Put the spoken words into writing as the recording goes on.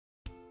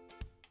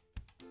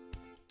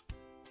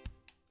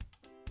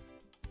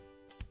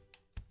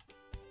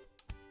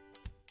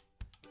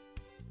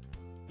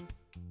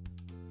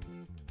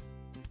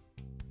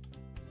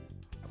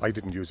I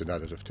didn't use an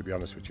additive, to be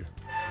honest with you.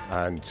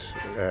 And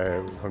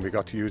when we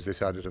got to use this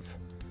additive,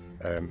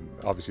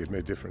 obviously it made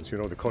a difference. You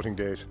know, the cutting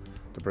date,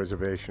 the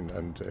preservation,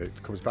 and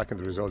it comes back in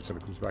the results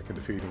and it comes back in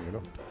the feeding, you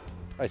know.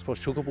 I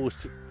suppose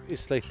SugarBoost is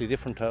slightly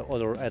different to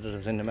other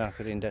additives in the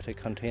market in that it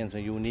contains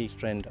a unique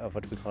strand of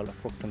what we call a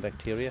fructan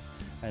bacteria,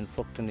 and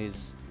fructan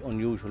is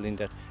unusual in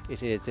that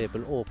it is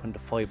able to open the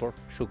fibre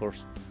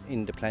sugars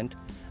in the plant,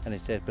 and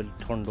it's able to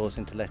turn those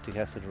into lactic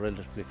acid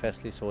relatively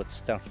fastly, so it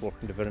starts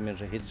working the very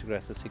minute it hits the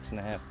grass at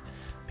 6.5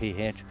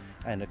 pH,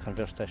 and it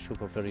converts that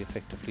sugar very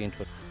effectively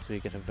into it, so you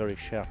get a very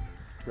sharp,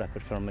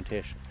 rapid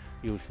fermentation,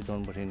 usually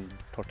done within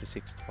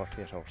 36 to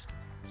 48 hours.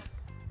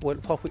 Well,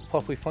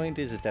 what we find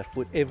is that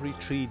with every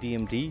 3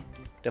 DMD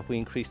that we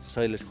increase the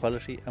silage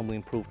quality and we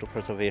improve the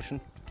preservation,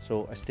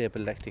 so a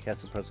stable lactic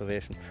acid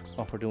preservation,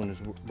 what we're doing is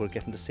we're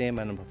getting the same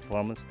animal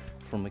performance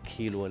from a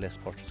kilo less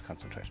purchased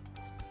concentrate.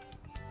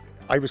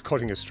 I was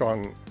cutting a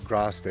strong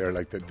grass there,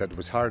 like that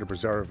was hard to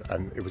preserve,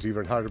 and it was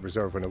even harder to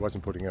preserve when I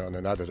wasn't putting it on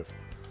an additive.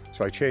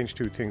 So I changed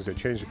two things. I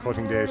changed the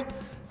cutting date,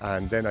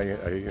 and then I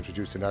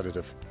introduced an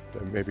additive,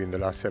 maybe in the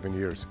last 7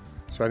 years.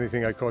 So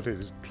anything I cut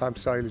is clamp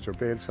silage or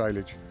bale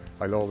silage,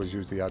 I'll always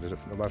use the additive,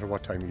 no matter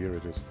what time of year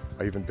it is.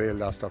 I even baled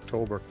last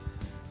October,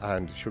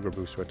 and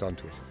SugarBoost went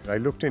onto it. I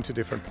looked into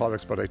different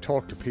products, but I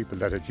talked to people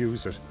that had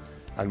used it,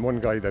 and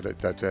one guy that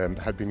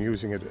had been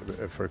using it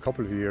for a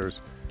couple of years,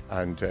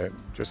 and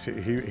just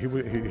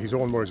his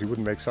own words, he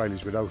wouldn't make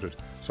silage without it.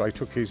 So I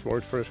took his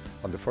word for it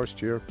on the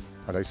first year,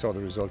 and I saw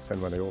the results.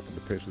 Then when I opened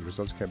the pit, the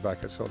results came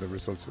back. I saw the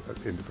results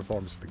in the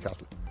performance of the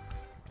cattle.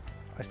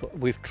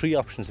 We have 3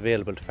 options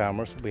available to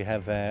farmers. We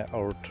have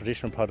our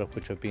traditional product,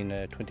 which have been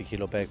a 20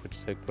 kilo bag, which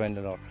is a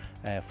granular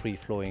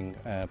free-flowing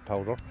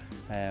powder.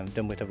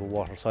 Then we have a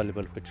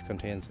water-soluble, which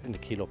contains, in the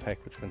kilo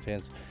pack, which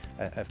contains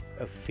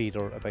a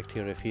feeder, a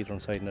bacteria feeder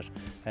inside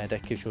it.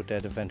 That gives you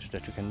that advantage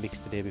that you can mix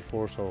the day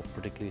before, so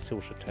particularly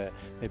suited to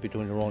maybe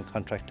doing your own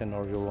contracting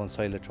or your own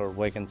silage or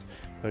wagons,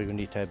 where you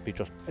need to be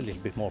just a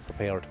little bit more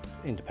prepared.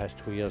 In the past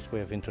 2 years, we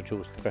have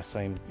introduced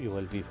GrasZyme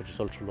ULV, which is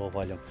ultra-low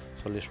volume.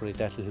 So literally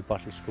that little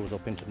bottle screws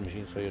up into the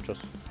machine, so you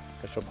just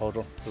get your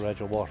powder, you add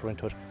your water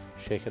into it,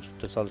 shake it,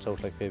 dissolves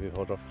out like baby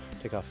powder,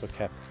 take off your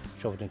cap,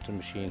 shove it into the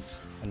machine,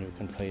 and you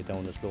can apply it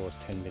down as low as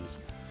 10 mils.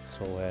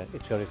 So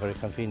it's very, very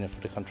convenient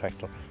for the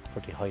contractor for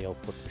the high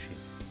output machine.